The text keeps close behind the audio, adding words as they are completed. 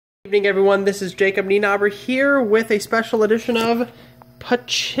Good evening, everyone. This is Jacob Nienaber here with a special edition of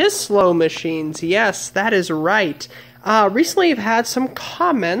Pachislo machines. Yes, that is right. Recently I've had some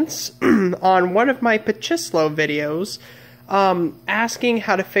comments on one of my Pachislo videos asking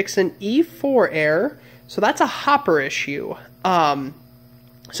how to fix an E4 error. So that's a hopper issue.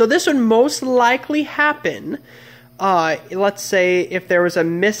 So this would most likely happen, let's say if there was a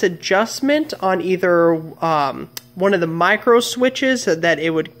misadjustment on either one of the micro switches that it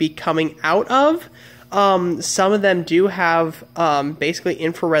would be coming out of. Some of them do have basically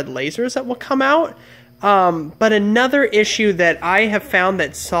infrared lasers that will come out. But another issue that I have found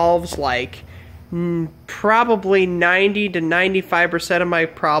that solves like probably 90 to 95% of my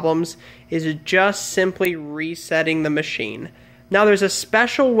problems is just simply resetting the machine. Now there's a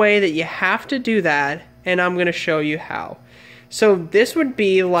special way that you have to do that, and I'm going to show you how. So this would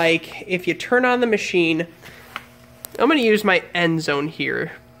be like if you turn on the machine. I'm going to use my end zone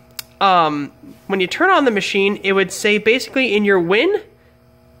here. When you turn on the machine, it would say basically in your win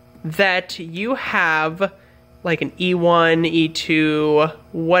that you have like an E1, E2,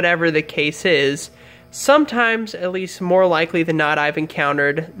 whatever the case is. Sometimes, at least more likely than not, I've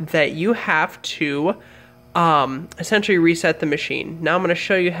encountered that you have to essentially reset the machine. Now I'm going to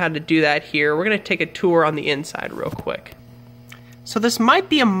show you how to do that here. We're going to take a tour on the inside real quick. So this might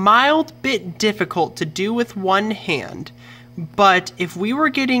be a mild bit difficult to do with one hand, but if we were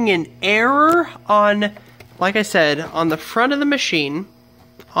getting an error on, like I said, on the front of the machine,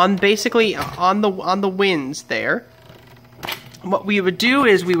 on basically on the wins there, what we would do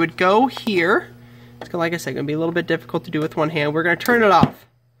is we would go here. It's like I said, going to be a little bit difficult to do with one hand. We're going to turn it off,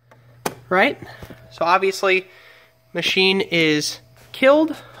 right? So obviously, machine is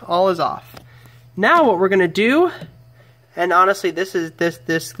killed, all is off. Now what we're going to do, and honestly,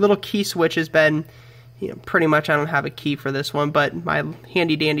 this little key switch has been, pretty much I don't have a key for this one, but my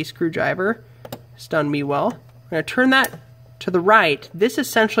handy dandy screwdriver has done me well. I'm going to turn that to the right. This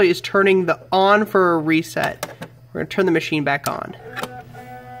essentially is turning the on for a reset. We're going to turn the machine back on.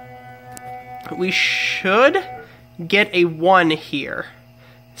 We should get a 1 here.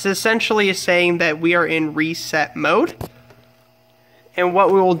 This essentially is saying that we are in reset mode. And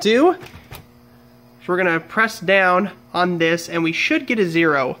what we will do, we're going to press down on this, and we should get a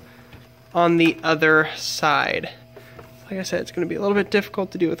 0 on the other side. Like I said, it's going to be a little bit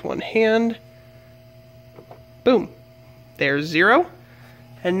difficult to do with one hand. Boom. There's 0.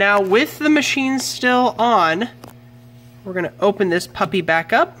 And now with the machine still on, we're going to open this puppy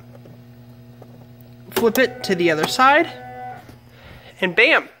back up, flip it to the other side, and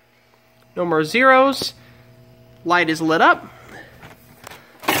bam! No more zeros. Light is lit up.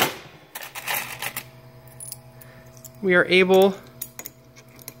 We are able,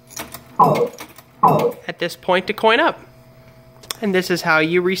 at this point, to coin up. And this is how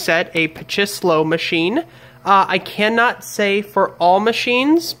you reset a Pachislo machine. I cannot say for all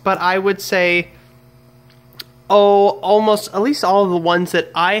machines, but I would say, almost, at least all of the ones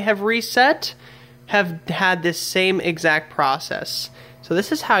that I have reset have had this same exact process. So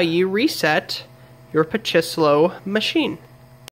this is how you reset your Pachislo machine.